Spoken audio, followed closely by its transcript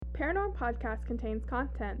Paranorm podcast contains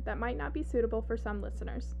content that might not be suitable for some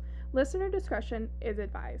listeners. Listener discretion is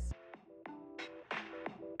advised.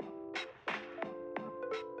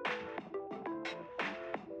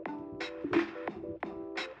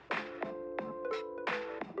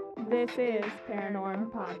 This is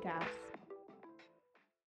Paranorm Podcast.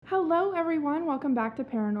 Hello, everyone. Welcome back to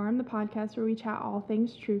Paranorm, the podcast where we chat all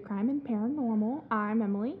things true crime and paranormal. I'm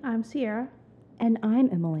Emily. I'm Sierra. And I'm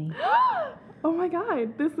Emily. Oh my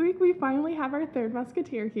god, this week we finally have our third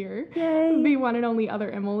musketeer here. Yay. The one and only other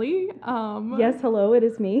Emily. Yes, hello, it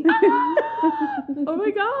is me. Oh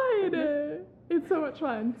my god. It's so much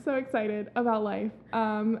fun. So excited about life.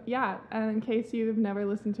 And in case you've never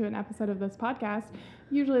listened to an episode of this podcast,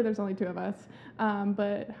 usually there's only two of us.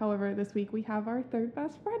 But however, this week we have our third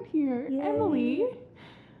best friend here, Yay. Emily.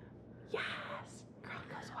 Yes. Girl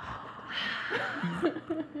goes wild.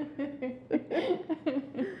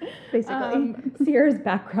 Basically, Sierra's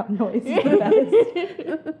background noise is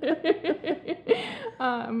the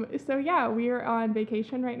best. So yeah, we are on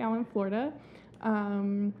vacation right now in Florida.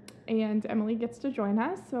 And Emily gets to join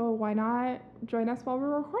us, so why not join us while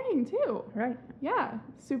we're recording too? Right. Yeah,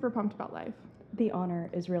 super pumped about life. The honor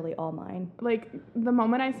is really all mine. Like, the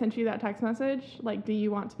moment I sent you that text message, like, do you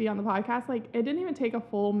want to be on the podcast? Like, it didn't even take a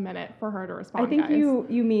full minute for her to respond, I think guys. you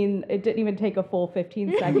mean it didn't even take a full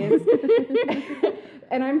 15 seconds.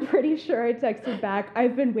 And I'm pretty sure I texted back,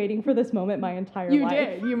 I've been waiting for this moment my entire life. You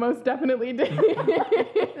did. You most definitely did.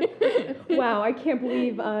 Wow, I can't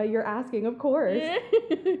believe you're asking, of course.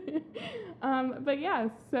 But yeah,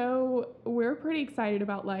 so we're pretty excited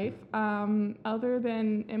about life. Other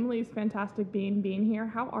than Emily's fantastic being here,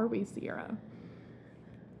 how are we, Sierra?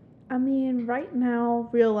 I mean, right now,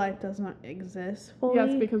 real life does not exist fully.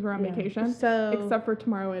 Yes, because we're on Yeah. vacation. So, Except for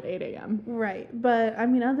tomorrow at 8 a.m. right. But, I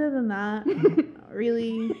mean, other than that,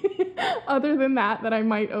 really, Other than that I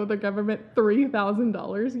might owe the government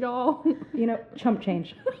 $3,000, y'all. You know, chump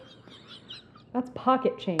change. That's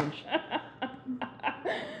pocket change.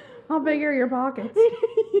 how big are your pockets?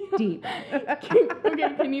 Deep. Okay,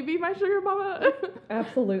 can you be my sugar mama?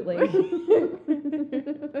 Absolutely.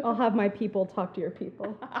 I'll have my people talk to your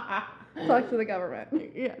people. Talk to the government.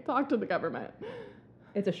 Yeah, talk to the government.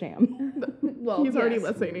 It's a sham. Well, He's already yes.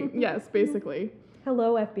 listening. Yes, basically.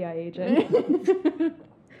 Hello, FBI agent.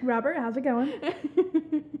 Robert, how's it going?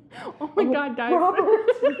 Oh my god, guys.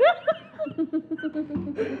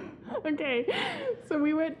 Okay, so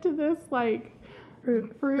we went to this, like,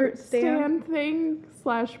 fruit stand thing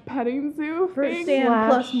 / petting zoo Fruit thing stand Slash-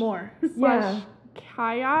 plus more. / Yeah.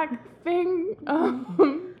 kayak thing.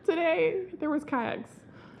 Today there was kayaks.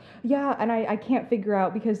 Yeah, and I can't figure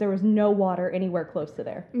out because there was no water anywhere close to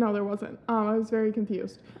there. No, there wasn't. I was very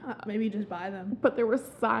confused. Maybe just buy them. But there were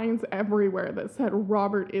signs everywhere that said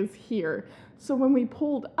Robert is here. So when we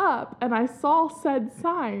pulled up and I saw said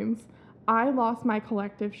signs, I lost my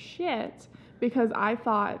collective shit because I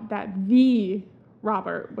thought that the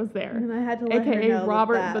Robert was there. And I had to let her AKA know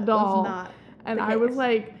Robert that the that doll. was not And the I was case.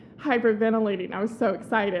 like hyperventilating. I was so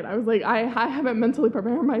excited. I was like, I haven't mentally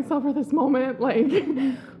prepared myself for this moment. Like,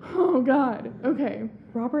 oh God. Okay.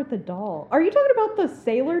 Robert the doll. Are you talking about the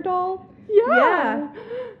sailor doll? Yeah.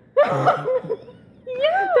 Yeah.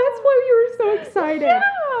 That's why you were so excited.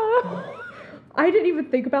 Yeah. I didn't even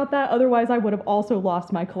think about that. Otherwise, I would have also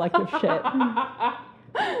lost my collective shit.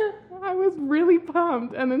 I was really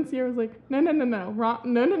pumped. And then Sierra was like, no. No.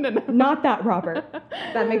 Not that Robert.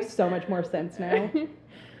 That makes so much more sense now.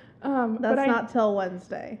 That's not till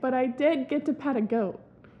Wednesday. But I did get to pet a goat.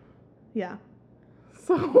 Yeah.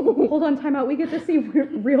 So. Hold on, time out. We get to see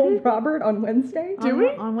real Robert on Wednesday? Do we?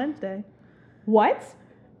 On Wednesday. What?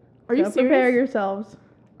 Are you So serious? prepare yourselves.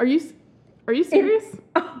 Are you serious?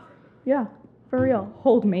 Yeah, for real.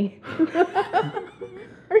 Hold me.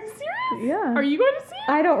 Are you serious? Yeah. Are you going to see it?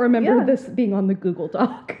 I don't remember Yeah. this being on the Google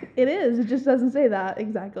Doc. It is. It just doesn't say that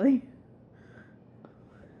exactly.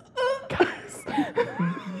 Guys.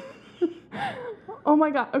 Oh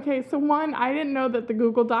my god. Okay, so one, I didn't know that the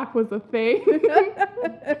Google Doc was a thing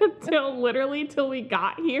till we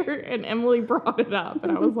got here and Emily brought it up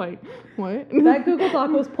and I was like, what? That Google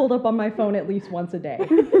Doc was pulled up on my phone at least once a day.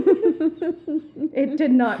 It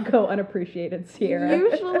did not go unappreciated, Sierra.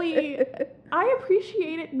 Usually, I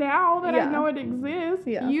appreciate it now that I Yeah. know it exists.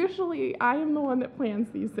 Yeah. Usually, I am the one that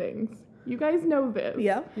plans these things. You guys know this.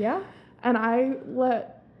 Yeah. Yeah? And I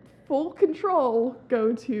let full control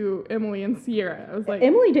go to Emily and Sierra. I was like,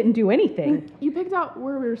 Emily didn't do anything. you picked out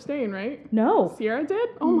where we were staying, right? No. Sierra did?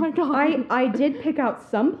 Oh my god. I did pick out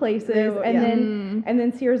some places, They were- and yeah.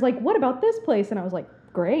 then Sierra's like, "What about this place?" And I was like,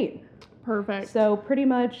 "Great." Perfect. So pretty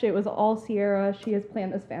much it was all Sierra. She has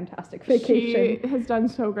planned this fantastic vacation. She has done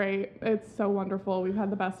so great. It's so wonderful. We've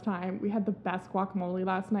had the best time. We had the best guacamole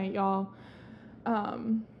last night, y'all.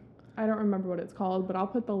 I don't remember what it's called, but I'll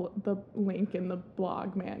put the link in the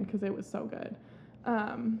blog, man, because it was so good.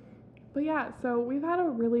 But yeah, so we've had a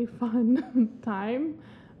really fun time.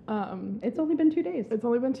 It's only been 2 days. It's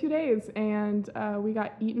only been 2 days, and we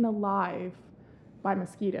got eaten alive by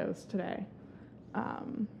mosquitoes today.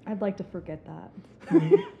 I'd like to forget that.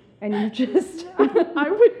 And you just... I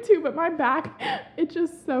would too, but my back, it's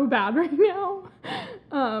just so bad right now.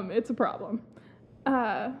 It's a problem.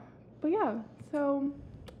 But yeah, so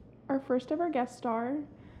our first ever guest star,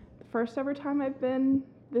 the first ever time I've been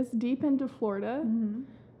this deep into Florida. Mm-hmm.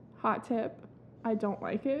 Hot tip, I don't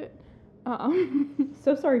like it.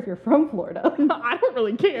 So sorry if you're from Florida. I don't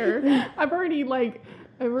really care. I've already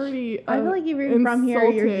I feel like if you're from here,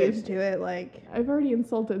 you're used to it. Like, I've already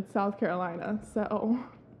insulted South Carolina, so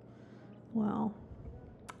well,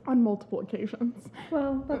 on multiple occasions.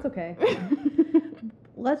 Well, that's okay.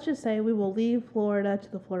 let's just say we will leave Florida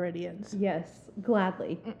to the Floridians. Yes,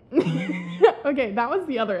 gladly. Okay, that was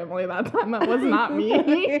the other Emily that time. That was not me.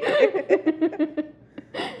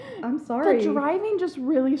 I'm sorry. The driving just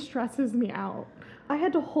really stresses me out. I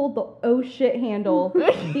had to hold the oh shit handle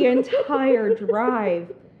the entire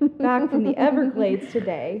drive back from the Everglades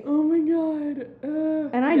today. Oh my god.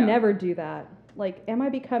 And I never do that. Like, am I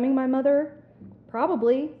becoming my mother?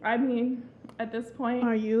 Probably. I mean, at this point.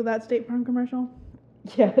 Are you that State Farm commercial?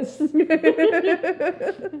 Yes.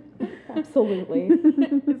 Absolutely.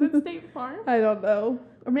 Is it State Farm? I don't know.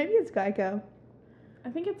 Or maybe it's Geico. I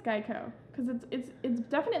think it's Geico. Because it's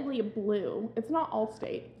definitely a blue. It's not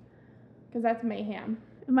Allstate. Because that's Mayhem.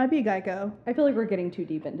 It might be Geico. I feel like we're getting too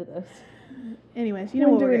deep into this. Anyways, you know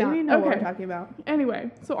what we're Okay. talking about. Anyway,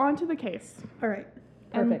 so on to the case. All right.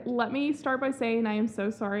 Perfect. And let me start by saying I am so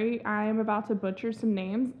sorry. I am about to butcher some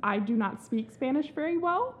names. I do not speak Spanish very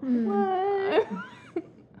well. What?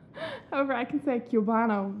 However, I can say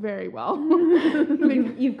Cubano very well.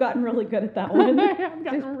 You've gotten really good at that one. I have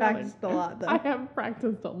gotten Just practiced a lot, though. I have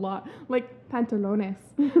practiced a lot. Like pantalones.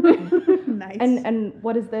 Nice. And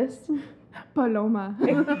what is this? Paloma.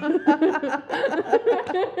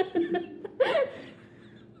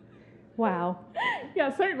 Wow.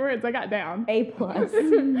 Yeah, certain words I got down. A+.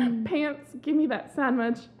 Pants, give me that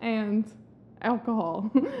sandwich, and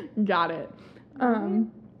alcohol. Got it.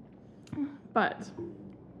 But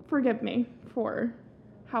forgive me for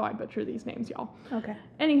how I butcher these names, y'all. Okay.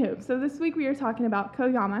 Anywho, so this week we are talking about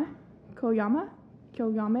Koyame,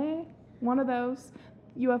 one of those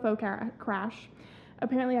UFO crash.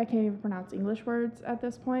 Apparently I can't even pronounce English words at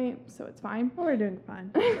this point, so it's fine. We're doing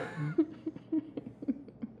fine.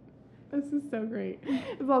 This is so great.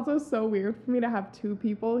 It's also so weird for me to have two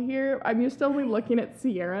people here. I'm used to only looking at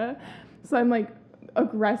Sierra, so I'm like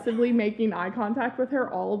aggressively making eye contact with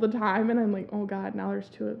her all the time, and I'm like, oh god, now there's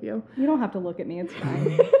two of you. You don't have to look at me, it's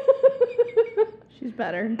fine. She's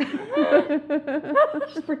better.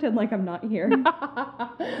 Just pretend like I'm not here.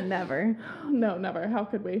 Never. No, never. How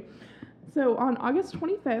could we? So on August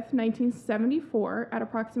 25th, 1974, at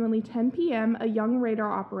approximately 10 p.m., a young radar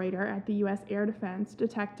operator at the U.S. Air Defense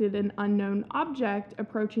detected an unknown object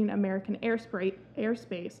approaching American airspace,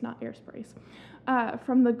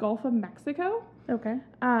 from the Gulf of Mexico. Okay.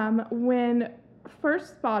 When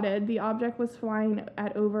first spotted, the object was flying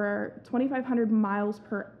at over 2,500 miles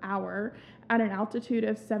per hour at an altitude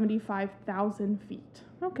of 75,000 feet.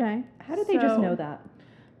 Okay. How did they just know that?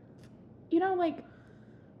 You know, like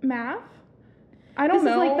math? I don't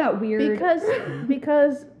This know. is like that weird...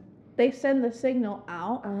 Because they send the signal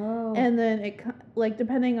out, Oh. and then it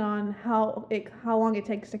depending on how long it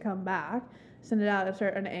takes to come back, send it out at a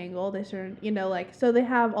certain angle. So they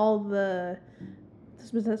have all the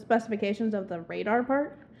specifications of the radar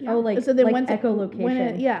part. Oh, like, so then like once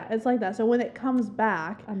echolocation. it's like that. So when it comes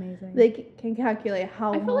back, Amazing. they can calculate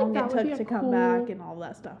how I feel like long that it would be took a to come cool- back and all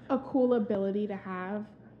that stuff. a cool ability to have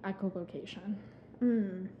echolocation.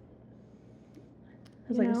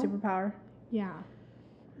 It's You like know? a superpower. Yeah.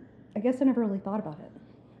 I guess I never really thought about it.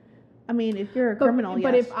 I mean, if you're a criminal,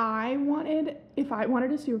 But yes. if I wanted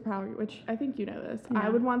a superpower, which I think you know this, Yeah. I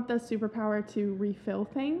would want the superpower to refill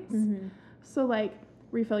things. Mm-hmm. So like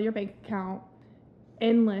refill your bank account,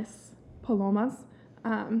 endless palomas,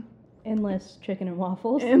 Endless chicken and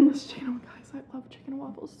waffles. endless channel guys. I love chicken and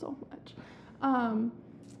waffles so much.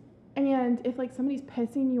 And if like somebody's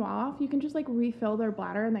pissing you off, you can just like refill their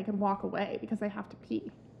bladder and they can walk away because they have to pee.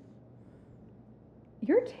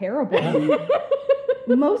 You're terrible.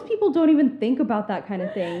 Most people don't even think about that kind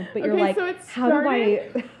of thing, but you're Okay, like, so it how do I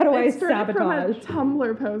It started from a sabotage?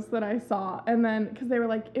 Tumblr post that I saw, and then because they were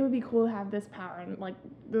like, it would be cool to have this power and like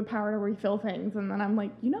the power to refill things, and then I'm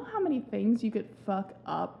like, you know how many things you could fuck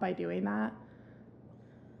up by doing that?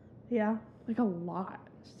 Yeah. Like a lot.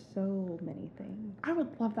 So many things. I would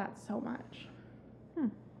love that so much.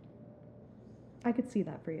 I could see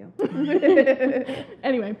that for you.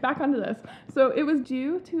 Anyway, back onto this. So it was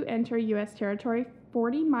due to enter U.S. territory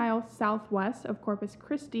 40 miles southwest of Corpus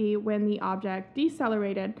Christi when the object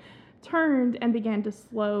decelerated, turned, and began to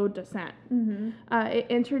slow descent. Mm-hmm. It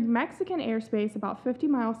entered Mexican airspace about 50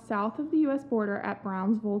 miles south of the U.S. border at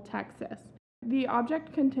Brownsville, Texas. The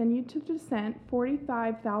object continued to descend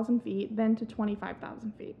 45,000 feet, then to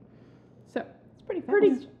 25,000 feet. So It's pretty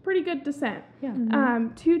fast. pretty good descent. Yeah.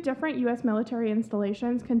 Mhm. Two different U.S. military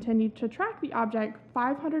installations continued to track the object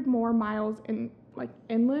 500 more miles inland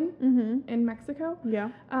Mm-hmm. in Mexico. Yeah.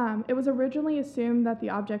 It was originally assumed that the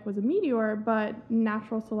object was a meteor, but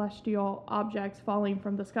natural celestial objects falling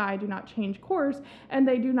from the sky do not change course, and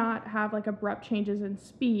they do not have like abrupt changes in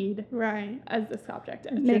speed Right. as this object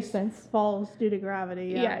is. Makes Just sense. Falls due to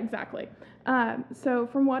gravity. Yeah, exactly. So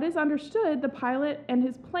from what is understood, the pilot and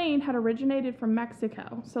his plane had originated from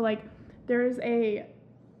Mexico. So like there's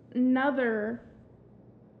another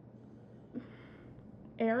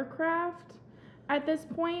aircraft at this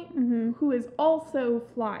point Mm-hmm. who is also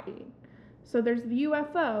flying. So there's the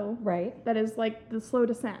UFO Right. that is like the slow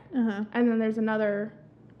descent, Uh-huh. and then there's another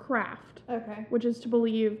craft, Okay. which is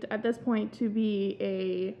believed at this point to be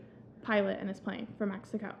a pilot and his plane from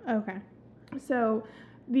Mexico. Okay. So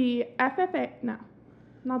the FFA, no,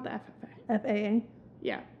 not the FFA. FAA.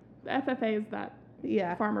 Yeah, the FFA is that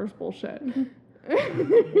Yeah. farmers bullshit.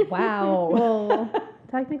 Wow. Well,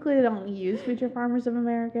 technically they don't use Future Farmers of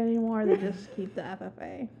America anymore. They just keep the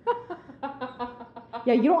FFA.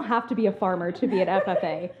 Yeah, you don't have to be a farmer to be an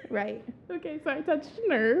FFA. Right. Okay, so I touched a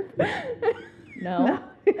nerve. No.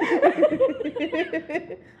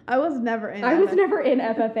 I was never in. I was FFA. never in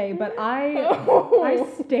FFA, but I Oh.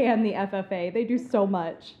 stan the FFA. They do so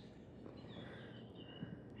much.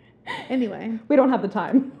 Anyway, We don't have the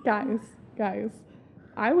time. Guys,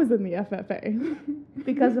 I was in the FFA.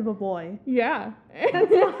 because of a boy. Yeah.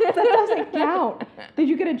 That doesn't count. Did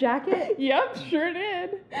you get a jacket? Yep, sure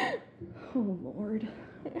did. Oh, Lord.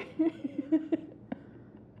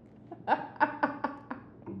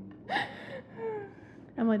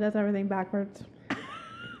 Emily does everything backwards.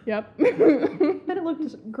 Yep. But it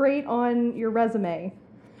looked great on your resume.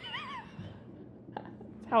 That's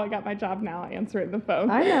how I got my job now. I answer it in the phone.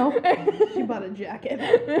 I know. She bought a jacket.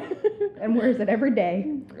 And wears it every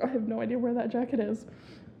day. I have no idea where that jacket is.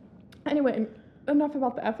 Anyway, enough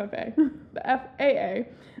about the FFA. The FAA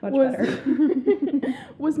Much was, better.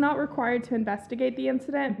 was not required to investigate the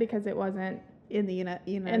incident because it wasn't In the United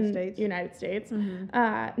in States. United States.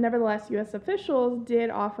 Mhm. Nevertheless, U.S. officials did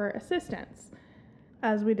offer assistance,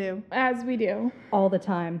 As we do. as we do. All the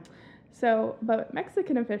time. So, but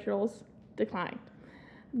Mexican officials declined.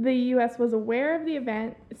 The U.S. was aware of the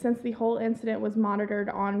event since the whole incident was monitored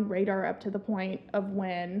on radar up to the point of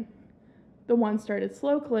when the one started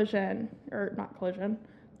slow collision, or not collision,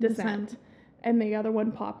 descent, and the other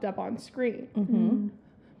one popped up on screen. Mm-hmm.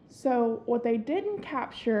 So, what they didn't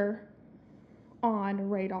capture on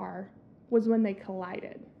radar was when they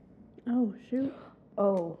collided. Oh, shoot.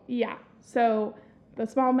 Oh. Yeah. So, the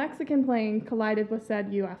small Mexican plane collided with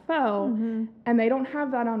said UFO, Mhm. and they don't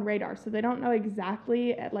have that on radar, so they don't know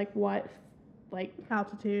exactly at like what like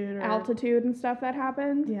Altitude. Or, altitude and stuff that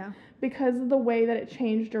happened. Yeah. Because of the way that it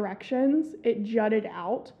changed directions, it jutted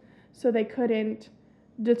out, so they couldn't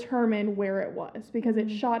determine where it was because it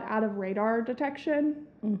shot out of radar detection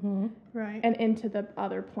Mm-hmm. Right. and into the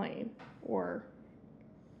other plane, or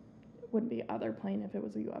it wouldn't be other plane if it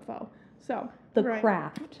was a UFO. So The Right.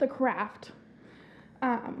 craft. the craft.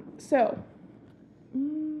 Well,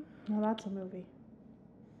 that's a movie.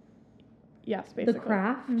 Yes, basically. The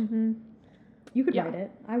craft. Mm-hmm. You could Yeah. write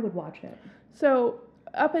it. I would watch it. So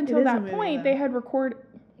up until is a that movie, point, though. they had recorded.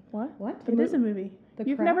 What? What? It is a movie. The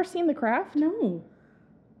You've craft? never seen The Craft? No.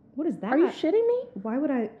 What is that? Are you shitting me? Why would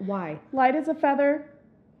I? Why? Light as a feather.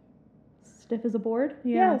 Stiff as a board?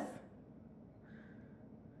 Yeah. Yes.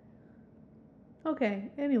 Okay.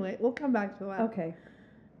 Anyway, we'll come back to that. Okay.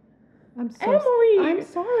 I'm so Emily! I'm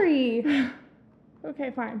sorry.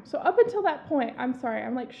 Okay, fine. So up until that point, I'm sorry,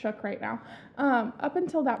 I'm like shook right now. Up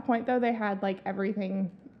until that point, though, they had like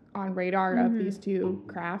everything on radar of these two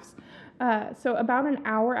crafts. So about an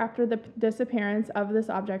hour after the disappearance of this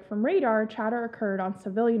object from radar, chatter occurred on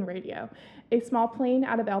civilian radio. A small plane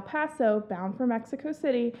out of El Paso, bound for Mexico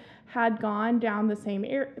City, had gone down the same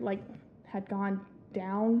had gone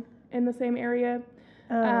down in the same area.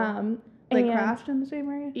 They crashed in the same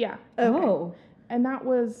area? Yeah. Okay. Oh. And that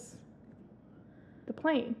was the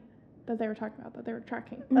plane that they were talking about, that they were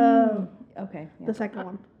tracking. Oh, Okay. Yeah. the second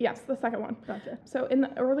one. Yes, the second one. Gotcha. So in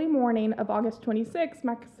the early morning of August 26,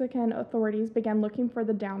 Mexican authorities began looking for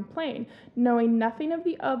the downed plane, knowing nothing of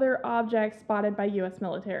the other objects spotted by U.S.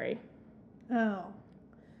 military. Oh.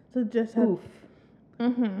 So just had... Oof.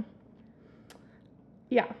 Mm-hmm.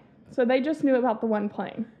 Yeah. So they just knew about the one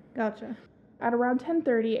plane. Gotcha. At around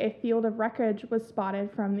 10:30, a field of wreckage was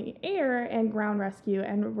spotted from the air, and ground rescue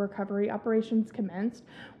and recovery operations commenced.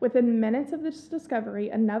 Within minutes of this discovery,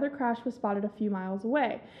 another crash was spotted a few miles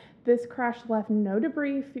away. This crash left no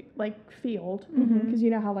debris field, because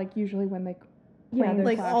you know how usually when they planes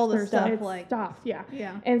like crash, all the there's- stuff, it stops. Yeah.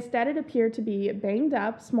 Yeah. Instead, it appeared to be banged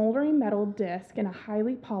up, smoldering metal disc and a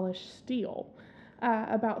highly polished steel,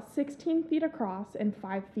 about 16 feet across and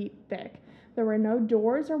 5 feet thick. There were no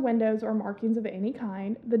doors or windows or markings of any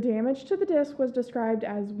kind. The damage to the disc was described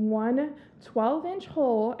as one 12-inch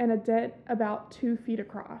hole and a dent about 2 feet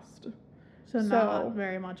across. So not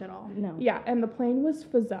very much at all. No. Yeah, and the plane was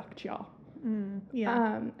fuzzed, y'all.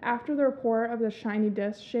 Yeah. After the report of the shiny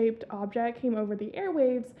disc-shaped object came over the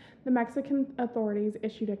airwaves, the Mexican authorities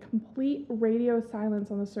issued a complete radio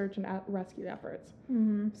silence on the search and rescue efforts.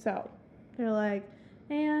 So, They're like,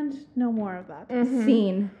 and no more of that.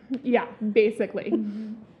 Scene. yeah, basically.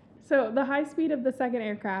 So, the high speed of the second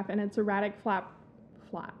aircraft and its erratic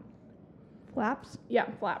Flaps? Yeah,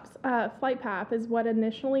 flaps. Flight path is what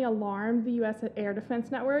initially alarmed the U.S. Air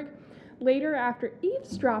Defense Network. Later, after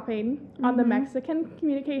eavesdropping on the Mexican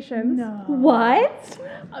communications, No. What?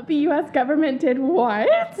 the U.S. government did what?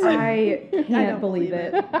 I can't don't believe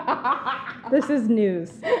believe it. This is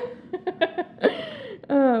news.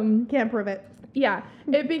 Can't prove it. Yeah,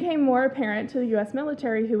 it became more apparent to the U.S.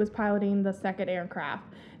 military who was piloting the second aircraft.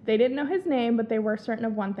 They didn't know his name, but they were certain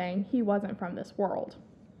of one thing: he wasn't from this world.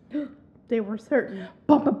 They were certain.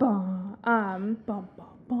 Bum, bum, bum. Bum, bum,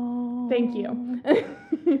 bum. Thank you.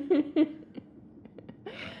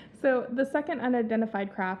 So the second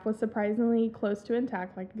unidentified craft was surprisingly close to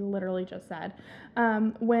intact, like you literally just said.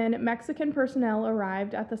 When Mexican personnel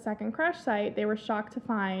arrived at the second crash site, they were shocked to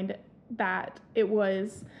find that it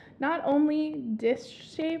was not only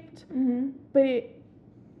disc-shaped, but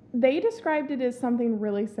they described it as something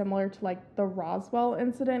really similar to like the Roswell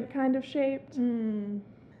incident kind of shaped.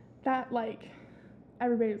 That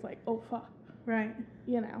everybody was like, oh fuck, Right.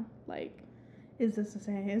 you know, like. Is this the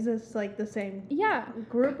same? Is this like the same Yeah.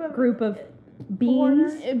 group of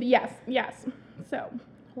Beans. Yes. So,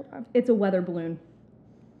 hold on. It's a weather balloon.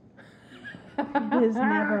 It is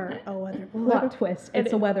never a weather balloon. Plot twist.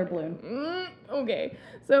 It's a weather balloon. Okay.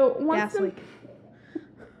 So Gas leak.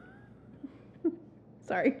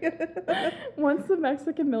 Sorry. Once the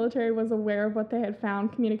Mexican military was aware of what they had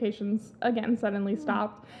found, communications again suddenly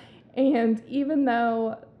stopped. And even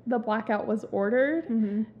though the blackout was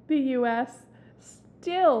ordered, the U.S.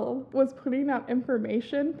 still was putting out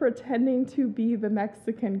information pretending to be the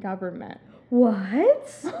Mexican government.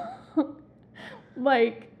 What?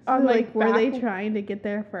 Were they trying to get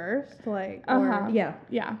there first? Or, Yeah.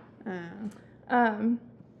 Yeah.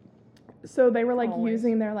 So they were Always.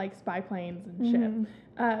 using their spy planes and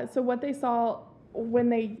shit. So what they saw when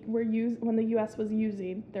the U.S. was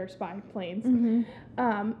using their spy planes,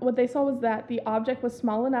 what they saw was that the object was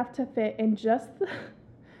small enough to fit in just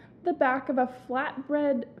the back of a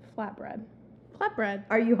flatbread. Flatbread.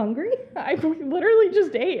 Are you hungry? I literally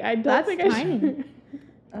just ate. I don't That's think I tiny. should.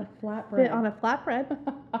 A flatbread. Fit on a flatbread.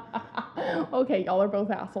 Okay, y'all are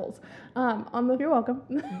both assholes. You're welcome.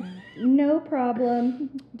 No problem.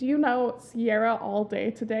 Do you know Sierra all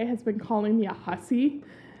day today has been calling me a hussy?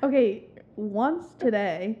 Okay, once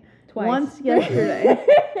today. Twice. Once yesterday.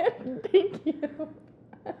 Thank you.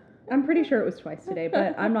 I'm pretty sure it was twice today,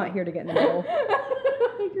 but I'm not here to get in the middle.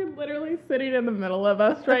 You're literally sitting in the middle of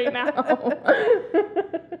us right now.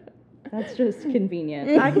 That's just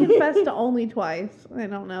convenient. I confessed to only twice. I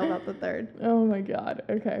don't know about the third. Oh my god.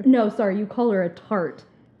 Okay. No, sorry, you call her a tart.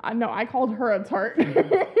 No, I called her a tart.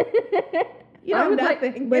 You I know would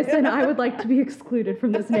nothing. listen, I would like to be excluded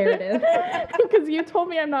from this narrative. Because you told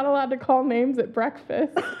me I'm not allowed to call names at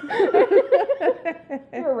breakfast.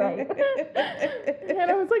 You're right.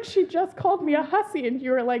 And I was like, she just called me a hussy, and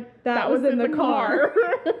you were like, that was in the car.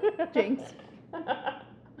 Jinx.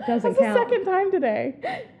 Doesn't That's count. the second time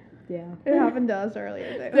today. Yeah. It happened to us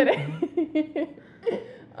earlier today. Did it?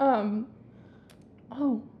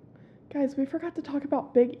 Oh, guys, we forgot to talk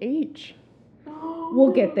about Big H.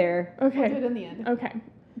 We'll get there. We'll do it Okay. in the end. Okay.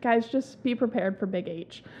 Guys, just be prepared for Big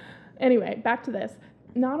H. Anyway, back to this.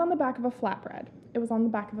 Not on the back of a flatbread. It was on the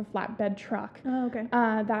back of a flatbed truck. Oh, okay.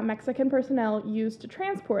 That Mexican personnel used to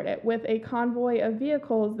transport it. With a convoy of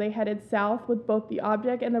vehicles, they headed south with both the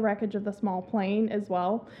object and the wreckage of the small plane as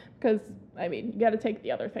well. Because, I mean, you got to take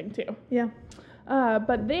the other thing too. Yeah.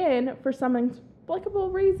 But then, for some inexplicable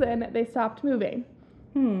reason, they stopped moving.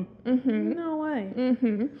 Mm-hmm. No way.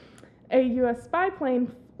 Mm-hmm. A U.S. spy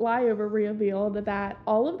plane flyover revealed that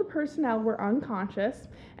all of the personnel were unconscious,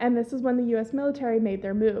 and this is when the U.S. military made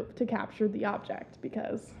their move to capture the object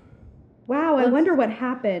because... Wow, I wonder what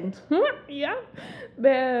happened. yeah.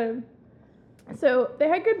 So they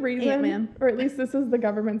had good reason, Ant-Man. or at least this is the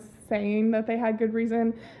government saying that they had good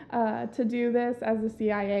reason to do this as the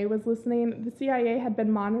CIA was listening. The CIA had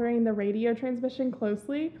been monitoring the radio transmission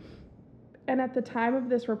closely, and at the time of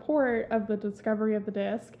this report of the discovery of the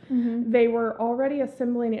disc, they were already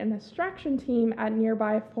assembling an extraction team at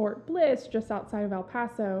nearby Fort Bliss, just outside of El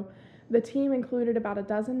Paso. The team included about a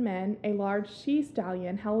dozen men, a large Sea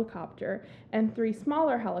Stallion helicopter, and 3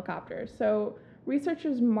 smaller helicopters. So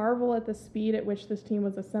researchers marvel at the speed at which this team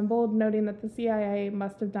was assembled, noting that the CIA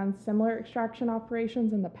must have done similar extraction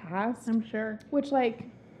operations in the past. I'm sure. Which, like,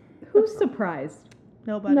 Who's surprised?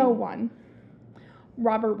 Nobody. no one.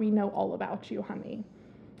 Robert, we know all about you, honey.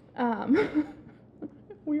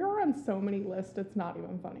 We are on so many lists, it's not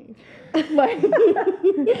even funny. Like,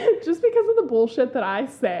 just because of the bullshit that I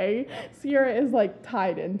say, Sierra is, like,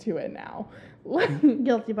 tied into it now.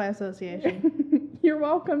 Guilty by association. You're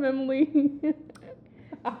welcome, Emily.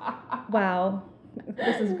 Wow,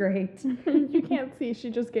 this is great. You can't see, she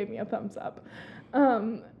just gave me a thumbs up.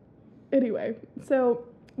 Anyway, so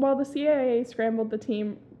while the CIA scrambled the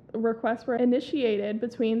team, requests were initiated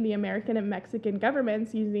between the American and Mexican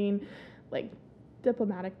governments using, like,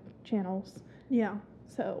 diplomatic channels. Yeah.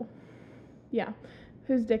 So, yeah,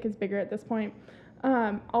 whose dick is bigger at this point?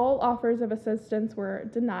 All offers of assistance were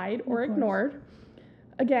denied or ignored.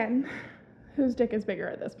 Again, whose dick is bigger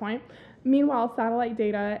at this point? Meanwhile, satellite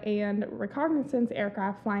data and reconnaissance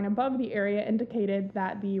aircraft flying above the area indicated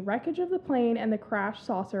that the wreckage of the plane and the crash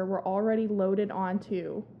saucer were already loaded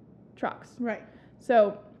onto trucks. Right.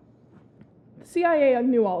 So, the CIA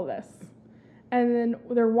knew all of this. And then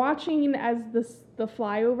they're watching as the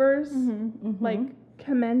flyovers, like,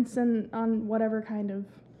 commence on whatever kind of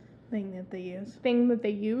Thing that they use. thing that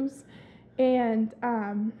they use. And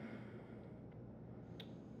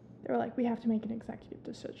they were like, we have to make an executive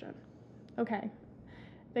decision. Okay.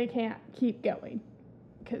 They can't keep going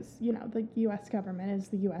because, you know, the U.S. government is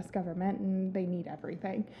the U.S. government and they need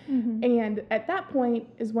everything. And at that point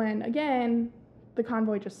is when, again, the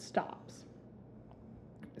convoy just stops.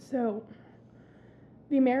 So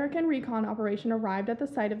the American recon operation arrived at the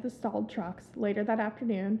site of the stalled trucks later that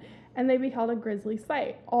afternoon, and they beheld a grisly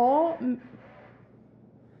sight.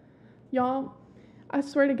 Y'all, I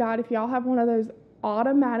swear to God, if y'all have one of those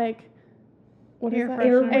automatic, Air that?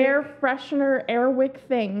 freshener. Air freshener, air wick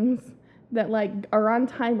things that, like, are on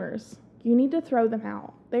timers, you need to throw them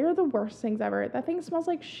out. They are the worst things ever. That thing smells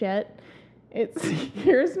like shit. It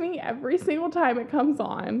scares me every single time it comes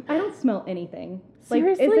on. I don't smell anything.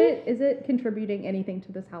 Seriously? Like, is it contributing anything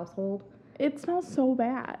to this household? It smells so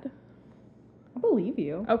bad. I believe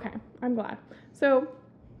you. Okay, I'm glad. So,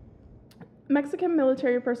 Mexican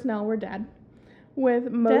military personnel were dead.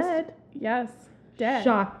 With most... Dead? Yes, dead.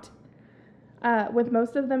 Shocked. With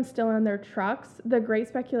most of them still in their trucks. The great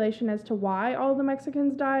speculation as to why all the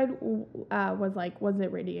Mexicans died was like, was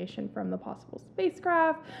it radiation from the possible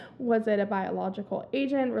spacecraft? Was it a biological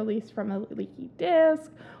agent released from a leaky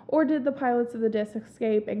disc? Or did the pilots of the disc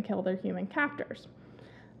escape and kill their human captors?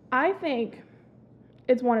 I think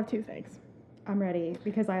it's one of two things. I'm ready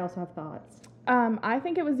because I also have thoughts. I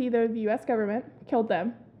think it was either the U.S. government killed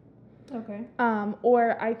them, Okay.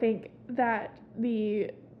 or I think that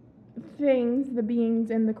the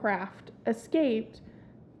beings in the craft escaped,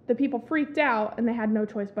 the people freaked out, and they had no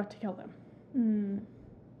choice but to kill them.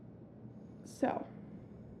 So.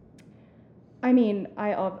 I mean,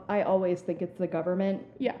 I always think it's the government.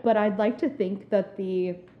 Yeah. But I'd like to think that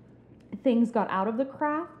the things got out of the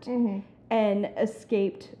craft and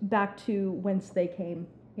escaped back to whence they came,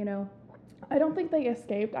 you know? I don't think they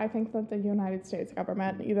escaped. I think that the United States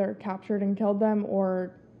government either captured and killed them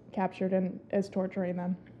or captured and is torturing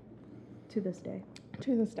them. To this day.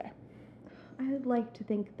 To this day. I'd like to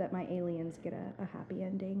think that my aliens get a happy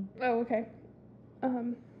ending. Oh, okay.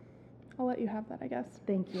 I'll let you have that, I guess.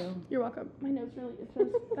 Thank you. You're welcome. My nose really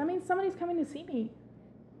itches. That means somebody's coming to see me.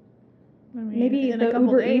 I mean, Maybe in the a couple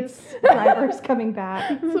Uber days. Eats driver's coming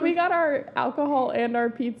back. So we got our alcohol and our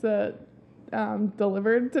pizza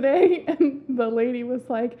delivered today, and the lady was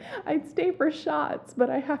like, I'd stay for shots, but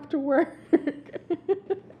I have to work.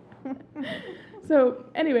 So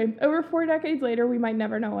anyway, over 4 decades later, we might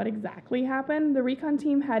never know what exactly happened. The recon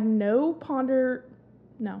team had no time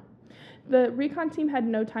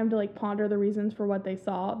to like ponder the reasons for what they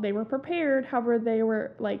saw. They were prepared, however, they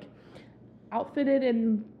were like outfitted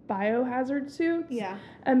in biohazard suits. Yeah.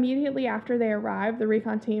 Immediately after they arrived, the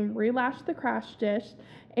recon team relashed the crash dish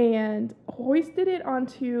and hoisted it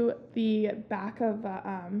onto the back of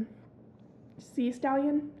a Sea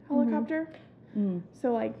Stallion helicopter.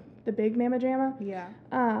 So like the big Mamma Jamma. Yeah.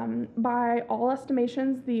 By all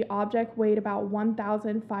estimations, the object weighed about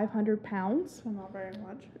 1,500 pounds. So not very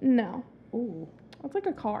much. No, Ooh. it's like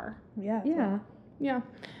a car. Yeah. Yeah. Yeah.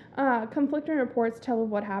 Conflicting reports tell of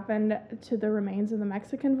what happened to the remains of the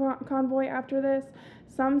Mexican convoy after this.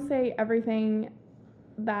 Some say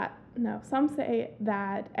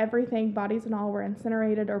that everything, bodies and all, were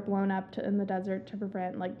incinerated or blown up in the desert to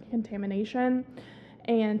prevent like contamination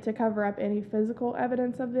and to cover up any physical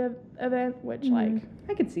evidence of the event, which like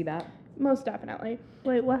I could see that. most definitely.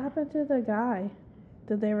 Wait, what happened to the guy?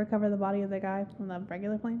 Did they recover the body of the guy from the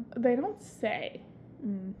regular plane? They don't say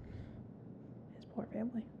His poor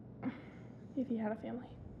family. if he had a family.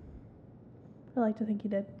 I like to think he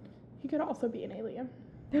did. He could also be an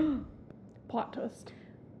alien. Plot twist.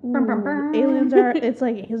 Brum, brum, brum. Aliens are. It's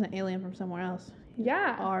like he's an alien from somewhere else. He's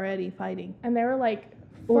Yeah. already fighting. And they were like,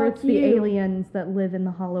 Or "Fuck it's the you." aliens that live in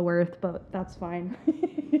the Hollow Earth, but that's fine.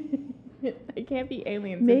 They can't be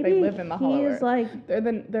aliens if Maybe they live in the Hollow he's Earth. like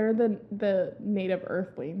They're the native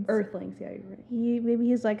Earthlings. Earthlings, yeah, you're right. maybe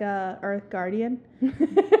he's like a Earth guardian,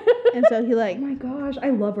 and so he like Oh my gosh,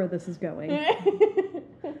 I love where this is going.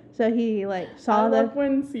 he like I saw love that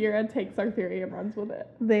when Sierra takes our theory and runs with it.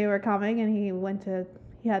 they were coming, and he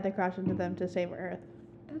had to crash into them to save Earth.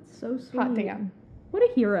 That's so sweet. Hot damn. What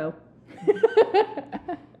a hero.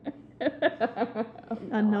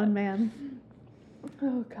 Unknown man.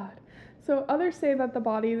 Oh God. So others say that the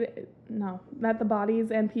bodies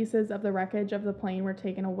and pieces of the wreckage of the plane were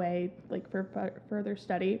taken away, like for further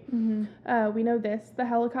study. We know this: the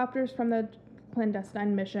helicopters from the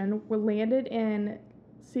clandestine mission were landed in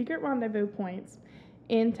secret rendezvous points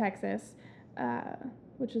in Texas,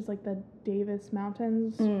 which is like the Davis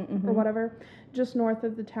Mountains or whatever, just north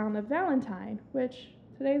of the town of Valentine, which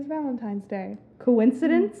today's Valentine's Day.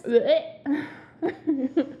 Coincidence?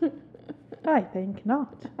 I think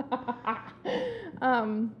not.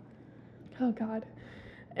 Oh God.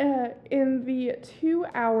 In the 2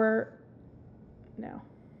 hour, no.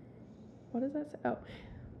 What does that say? Oh,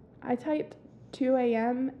 I typed 2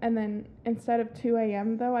 a.m. and then instead of 2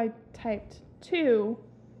 a.m. though, I typed 2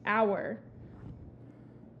 hour.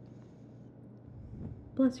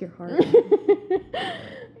 Bless your heart.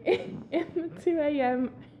 In the 2 a.m.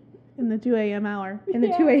 In the 2 a.m. hour. In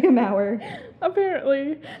the 2 a.m. hour.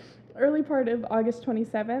 Apparently, early part of August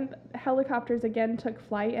 27th, helicopters again took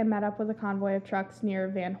flight and met up with a convoy of trucks near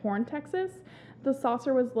Van Horn, Texas. The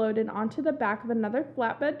saucer was loaded onto the back of another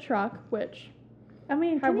flatbed truck, which, I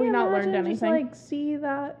mean, Have can we you not learned imagine just anything? like see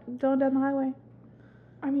that going down the highway?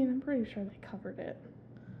 I mean, I'm pretty sure they covered it.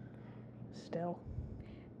 Still.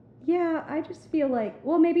 Yeah, I just feel like,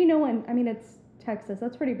 well, maybe no one, I mean, it's Texas.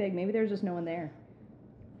 That's pretty big. Maybe there's just no one there.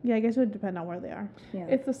 Yeah, I guess it would depend on where they are. Yeah.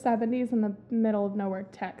 It's the 70s in the middle of nowhere,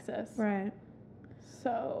 Texas. Right.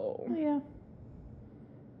 So, Yeah.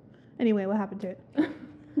 Anyway, what happened to it?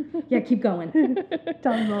 Yeah, keep going.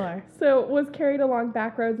 Tell me more. So, was carried along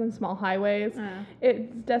back roads and small highways.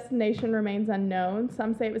 Its destination remains unknown.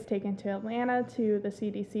 Some say it was taken to Atlanta, to the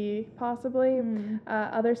CDC, possibly.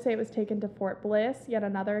 Others say it was taken to Fort Bliss. Yet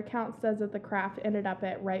another account says that the craft ended up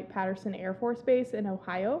at Wright-Patterson Air Force Base in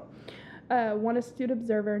Ohio. One astute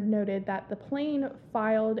observer noted that the plane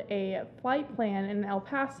filed a flight plan in El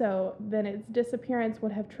Paso, then its disappearance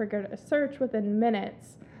would have triggered a search within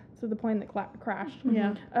minutes. So the plane that crashed.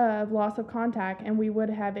 Yeah. Of loss of contact, and we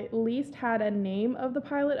would have at least had a name of the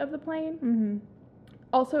pilot of the plane.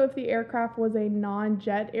 Also, if the aircraft was a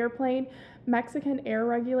non-jet airplane, Mexican air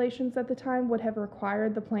regulations at the time would have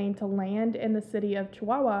required the plane to land in the city of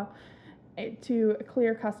Chihuahua to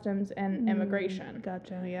clear customs and immigration.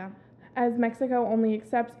 Gotcha, yeah. As Mexico only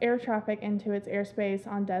accepts air traffic into its airspace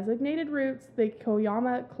on designated routes, the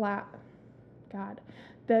Cuyama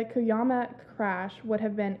crash would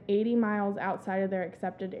have been 80 miles outside of their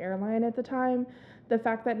accepted airline at the time. The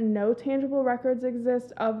fact that no tangible records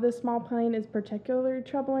exist of this small plane is particularly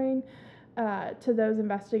troubling to those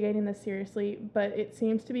investigating this seriously, but it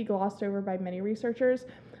seems to be glossed over by many researchers.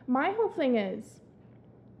 My whole thing is,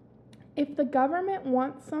 if the government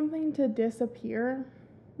wants something to disappear,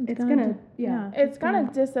 It's gonna it's gonna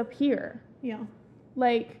disappear. Yeah.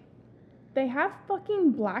 Like, they have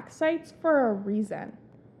fucking black sites for a reason.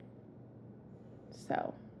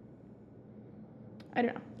 So, I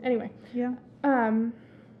don't know. Anyway. Yeah.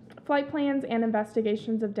 Flight plans and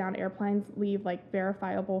investigations of downed airplanes leave like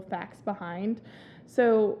verifiable facts behind.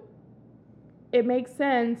 So it makes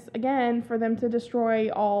sense, again, for them to destroy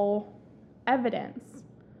all evidence.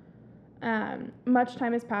 Much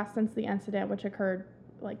time has passed since the incident, which occurred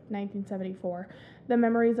like 1974. The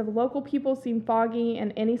memories of local people seem foggy,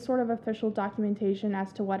 and any sort of official documentation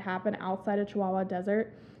as to what happened outside of Chihuahua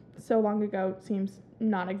Desert so long ago seems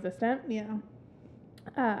non-existent. Yeah.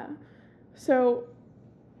 So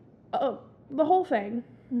the whole thing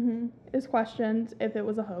Mm-hmm. is questioned if it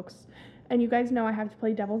was a hoax. And you guys know I have to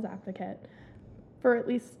play devil's advocate for at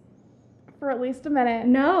least a minute.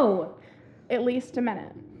 No. At least a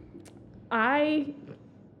minute. I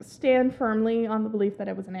stand firmly on the belief that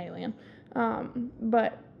it was an alien.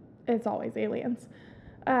 But it's always aliens.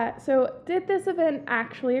 So did this event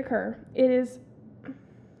actually occur? It is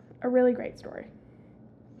a really great story.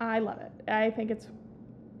 I love it. I think it's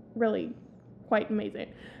really quite amazing.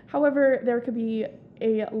 However, there could be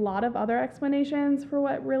a lot of other explanations for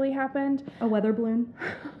what really happened. A weather balloon.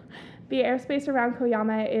 The airspace around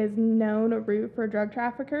Koyama is known route for drug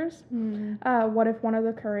traffickers. What if one of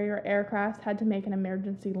the courier aircrafts had to make an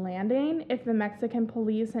emergency landing? If the Mexican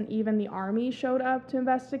police and even the army showed up to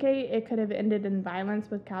investigate, it could have ended in violence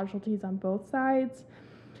with casualties on both sides.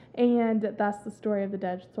 And that's the story of the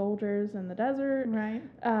dead soldiers in the desert. Right.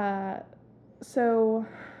 So,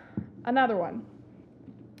 another one.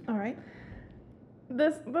 All right.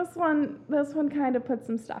 This one kind of puts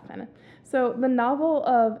some stuff in it. So, the novel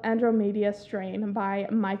of Andromeda Strain by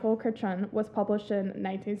Michael Crichton was published in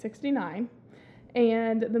 1969,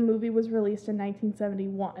 and the movie was released in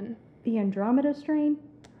 1971. The Andromeda Strain?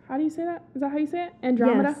 How do you say that? Is that how you say it?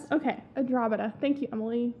 Andromeda? Yes. Okay, Andromeda. Thank you,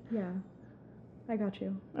 Emily. Yeah. I got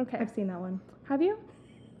you. Okay. I've seen that one. Have you?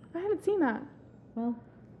 I haven't seen that. Well,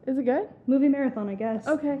 Is it good? movie marathon, I guess.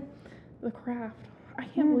 Okay. The Craft. I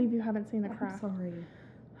can't Yeah. believe you haven't seen The I'm Craft. sorry.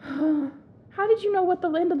 How did you know what the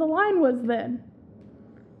end of the line was then?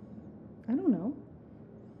 I don't know.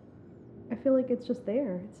 I feel like it's just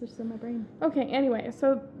there. It's just in my brain. Okay, anyway,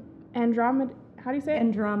 so Andromeda, how do you say it?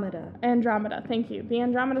 Andromeda. Andromeda, thank you. The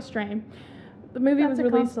Andromeda Strain. The movie That's was a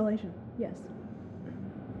released, constellation. Yes.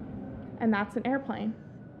 and that's an airplane.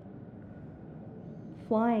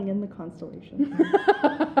 Flying in the constellation.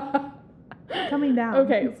 Coming down.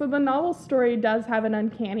 Okay, so the novel story does have an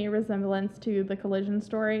uncanny resemblance to the collision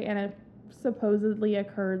story, and it supposedly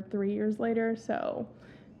occurred 3 years later, so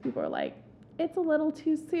people are like, it's a little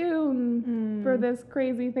too soon for this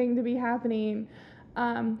crazy thing to be happening.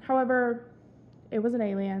 However, it was an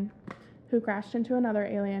alien who crashed into another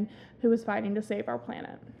alien who was fighting to save our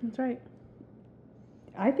planet. That's right.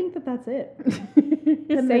 I think that that's it.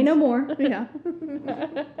 Say no more. Yeah.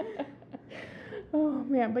 Oh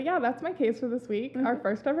man, but yeah, that's my case for this week. Our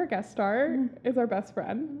first ever guest star is our best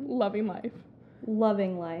friend, loving life.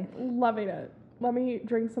 Loving life. Loving it. Let me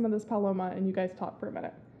drink some of this Paloma and you guys talk for a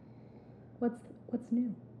minute. What's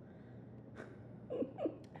new?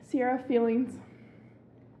 Sierra, feelings?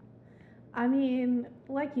 I mean,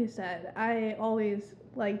 like you said, I always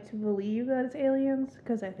like to believe that it's aliens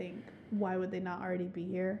because I think, why would they not already be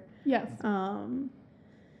here? Yes.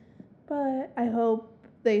 But I hope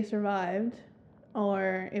they survived,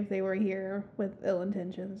 or if they were here with ill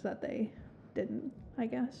intentions, that they didn't, I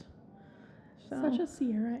guess. So. Such a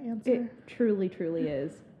Sierra answer. It truly, truly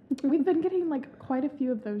is. We've been getting like quite a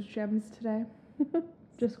few of those gems today.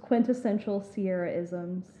 Just quintessential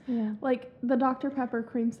Sierra-isms. Yeah. Like the Dr. Pepper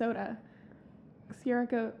cream soda.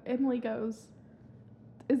 Emily goes,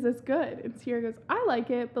 is this good? And Sierra goes, I like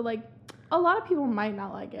it, but like a lot of people might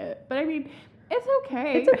not like it. But I mean, it's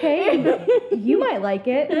okay. It's okay. You might like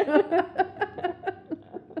it.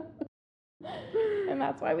 And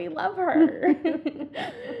that's why we love her.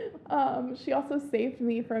 She also saved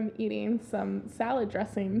me from eating some salad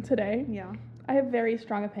dressing today. Yeah. I have very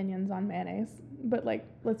strong opinions on mayonnaise, but like,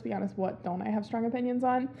 let's be honest, what don't I have strong opinions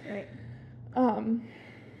on? Right.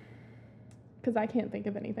 Because I can't think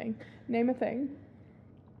of anything. Name a thing.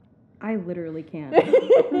 I literally can't.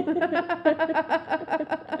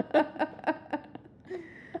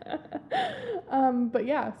 But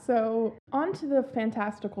yeah, so on to the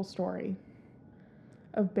fantastical story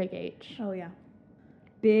of Big H. Oh, yeah.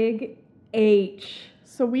 Big H.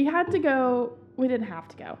 So we had to go. We didn't have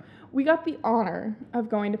to go. We got the honor of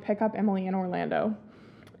going to pick up Emily in Orlando.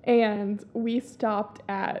 And we stopped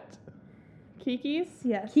at Kiki's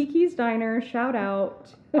Yes. Kiki's Diner, shout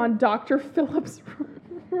out. on Dr. Phillips Road.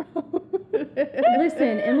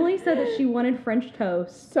 Listen, Emily said that she wanted French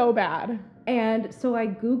toast. So bad. And so I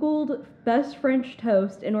Googled best French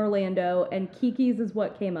toast in Orlando, and Kiki's is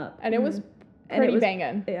what came up. And it was And pretty it was,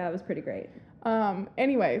 banging. Yeah, it was pretty great.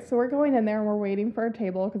 Anyway, so we're going in there and we're waiting for a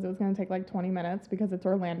table because it was going to take like 20 minutes because it's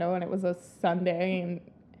Orlando and it was a Sunday and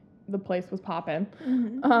the place was popping.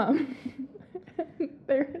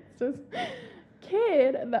 There's this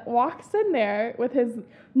kid that walks in there with his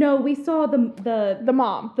No, we saw the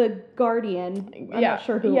mom. the guardian. I'm not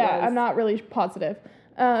sure who it was. Yeah, I'm not really positive.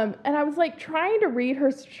 And I was like trying to read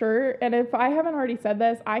her shirt, and if I haven't already said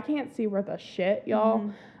this, I can't see worth a shit,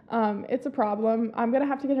 y'all. It's a problem. I'm gonna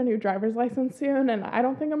have to get a new driver's license soon, and I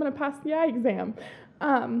don't think I'm gonna pass the eye exam.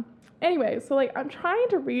 Anyway, so like I'm trying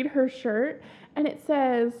to read her shirt, and it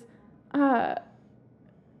says,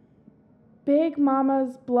 "Big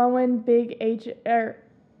Mama's blowing Big H."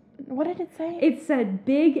 What did it say? It said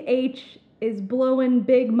Big H is blowing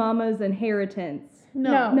Big Mama's inheritance.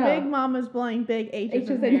 No, No. Big Mama's blowing Big H's H's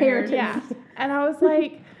inheritance. inheritance. Yeah, and I was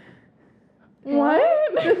like, "What?"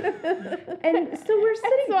 And so we're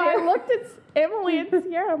sitting So there. I looked at Emily and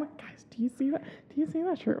Sierra. I'm like, "Guys, do you see that? Do you see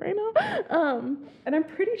that shirt right now?" And I'm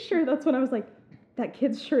pretty sure that's when I was like, that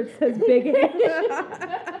kid's shirt says Big H.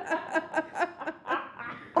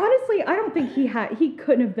 Honestly, I don't think he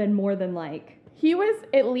couldn't have been more than like, He was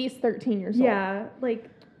at least 13 years old. yeah, like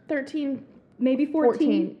 13, maybe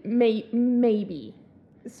 14. 14, maybe.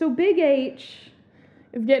 So Big H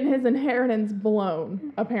Is getting his inheritance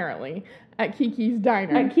blown, apparently, at Kiki's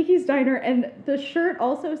Diner. at Kiki's Diner, and the shirt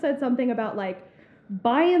also said something about like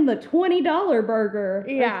buying the $20 burger.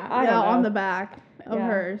 Like, Yeah. I don't know. on the back of Yeah.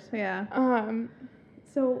 hers. Yeah.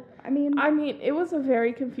 So I mean, It was a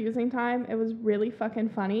very confusing time. It was really fucking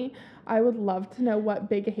funny. I would love to know what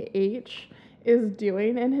Big H is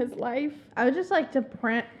doing in his life. I would just like to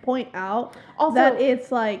point out Also- that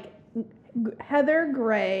it's like heather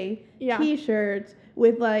gray Yeah. t-shirts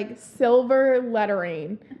with like, Silver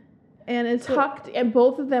lettering. and it's Tucked, and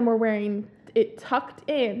both of them were wearing it tucked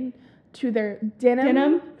in to their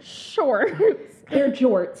denim shorts. they're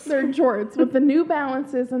jorts. They're jorts with the New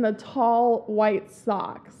Balances and the tall white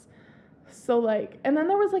socks. So like, and then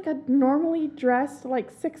there was like a normally dressed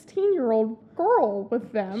like 16-year-old girl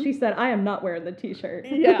with them. She said, "I am not wearing the T-shirt.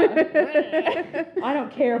 Yeah. I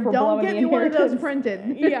don't care if we're don't blowing get the me one of those inheritance."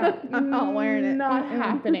 printed. Yeah, I'm not wearing it. Not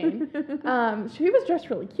happening. She was dressed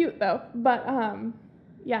really cute though, but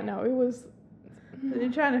yeah, no, it was.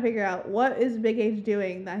 You're trying to figure out what is Big H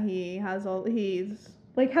doing that he has all he's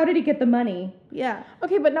Like, how did he get the money? yeah.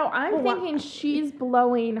 Okay, but no, I'm Well, wha- thinking she's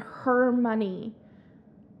blowing her money.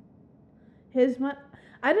 His money.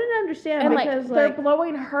 I didn't understand And because they're like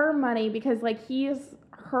blowing her money because like he is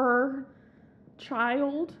her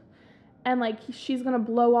child, and like she's gonna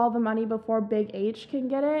blow all the money before Big H can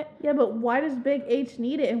get it. yeah, but why does Big H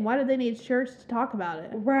need it, and why do they need shirts to talk about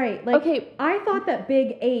it? Right. Like, Okay. I thought that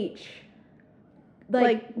Big H,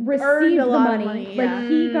 like earned received a the lot of money. money, Like, yeah.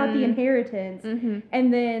 he got the inheritance. Mm-hmm.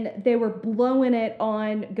 And then they were blowing it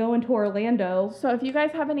on going to Orlando. So if you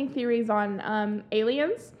guys have any theories on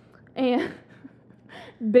aliens and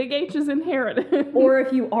Big H's inheritance, Or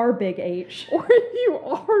if you are Big H, or if you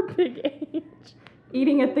are Big H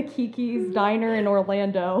eating at the Kiki's Diner in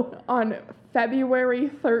Orlando, on February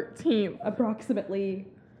 13th. approximately,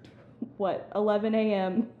 11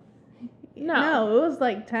 a.m. No, it was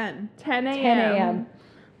like 10. 10 a.m. 10 a.m.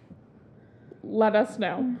 Let us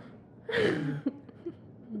know.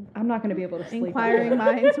 I'm not going to be able to sleep. Inquiring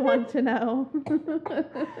minds want to know.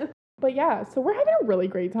 But yeah, so we're having a really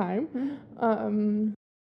great time.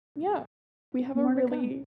 Yeah, we have More a to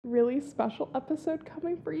really, really special episode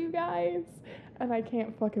coming for you guys. And I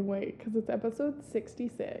can't fucking wait because it's episode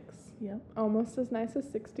 66. Yep. Almost as nice as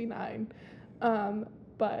 69.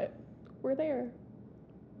 But we're there.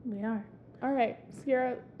 We are. All right,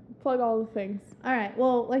 Sierra, plug all the things. All right.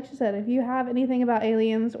 Well, like she said, if you have anything about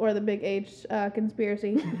aliens or the Big H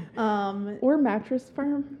conspiracy, Or Mattress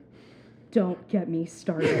Firm. Don't get me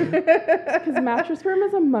started. Because Mattress Firm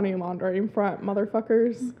is a money laundering front,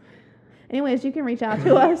 motherfuckers. anyways, you can reach out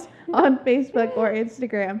to us on Facebook or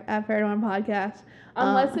Instagram at Paranormal Podcast.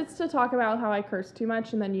 Unless it's to talk about how I curse too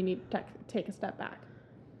much, and then you need to take a step back.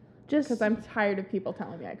 just Because I'm tired of people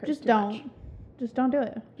telling me I curse just too don't. much. Just don't do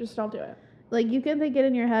it. Just don't do it. Like, you can think it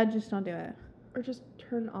in your head, just don't do it. Or just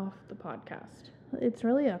turn off the podcast. It's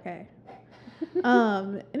really okay.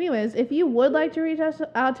 Anyways, if you would like to reach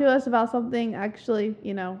out to us about something actually,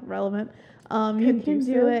 relevant, you can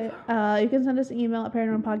do it. You can send us an email at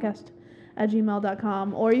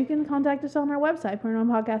paranormalpodcast@gmail.com, or you can contact us on our website,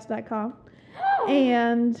 paranormalpodcast.com.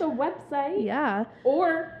 And the website. yeah.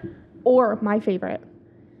 Or my favorite,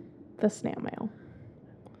 the snail mail.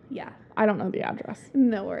 Yeah. I don't know the address.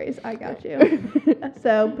 No worries. I got you.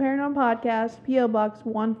 So, Paranormal Podcast, P.O. Box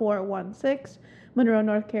 1416, Monroe,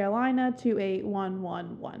 North Carolina,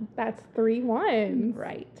 28111. That's 3 1s.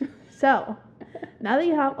 Right. So, now that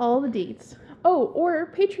you have all the deets. Oh,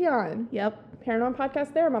 or Patreon. Yep. Paranormal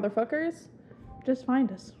Podcast there, motherfuckers. Just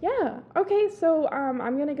find us. Yeah. Okay, so I'm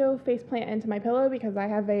going to go faceplant into my pillow because I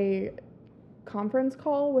have a conference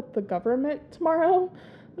call with the government tomorrow.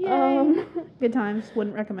 Yay. Good times.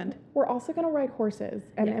 Wouldn't recommend. We're also going to ride horses,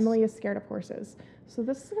 and Yes. Emily is scared of horses. So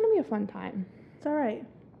this is going to be a fun time. It's all right.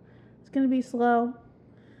 It's going to be slow.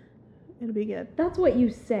 It'll be good. That's what you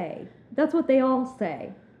say. That's what they all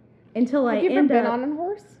say. Until I Have you ever end been up. on a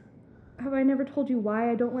horse? Have I never told you why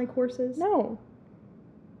I don't like horses? No.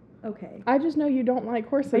 Okay. I just know you don't like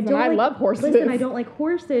horses, I and I like- love horses. Listen, I don't like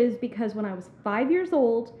horses because when I was 5 years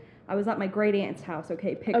old, I was at my great aunt's house.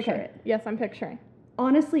 Okay, picture it. Yes, I'm picturing.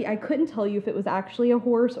 Honestly, I couldn't tell you if it was actually a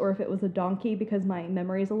horse or if it was a donkey because my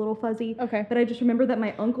memory is a little fuzzy. Okay. But I just remember that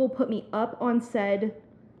my uncle put me up on said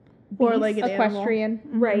Four-legged beast, animal. Equestrian.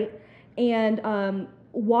 right, and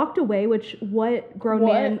walked away. Which what grown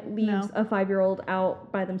What? man leaves a 5-year-old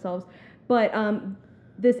out by themselves? But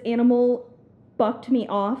this animal bucked me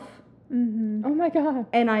off, Mm-hmm. Oh my god.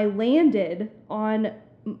 and I landed on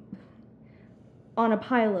a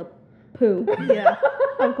pile of poo. Yeah,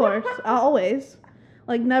 of course. Always.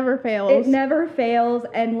 Like, never fails. It never fails,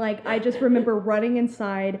 and like I just remember running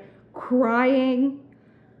inside, crying,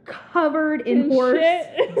 covered in horse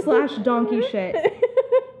 / donkey shit.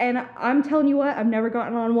 And I'm telling you what, I've never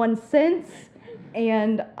gotten on one since,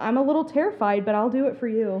 and I'm a little terrified, but I'll do it for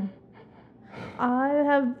you. I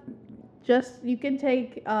have just, you can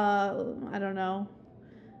take, I don't know,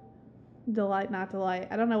 not delight.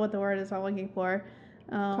 I don't know what the word is I'm looking for.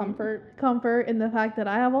 Comfort in the fact that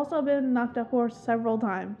I have also been knocked off horse several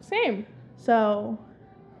times. Same. So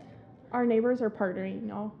Our neighbors are partying,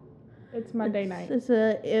 y'all. It's Monday night. It's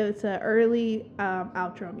a early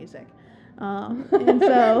outro music. And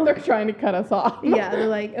so They're trying to cut us off. yeah, they're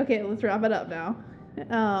like, okay, let's wrap it up now.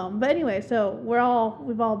 But anyway, so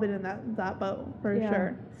we've all been in that boat for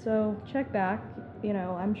sure. So check back.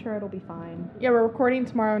 I'm sure it'll be fine. Yeah, we're recording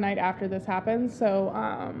tomorrow night after this happens, so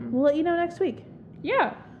We'll let you know next week.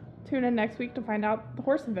 yeah. Tune in next week to find out the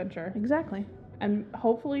horse adventure. Exactly. And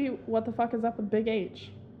hopefully what the fuck is up with Big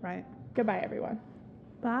H. Right. Goodbye, everyone.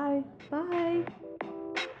 Bye. Bye.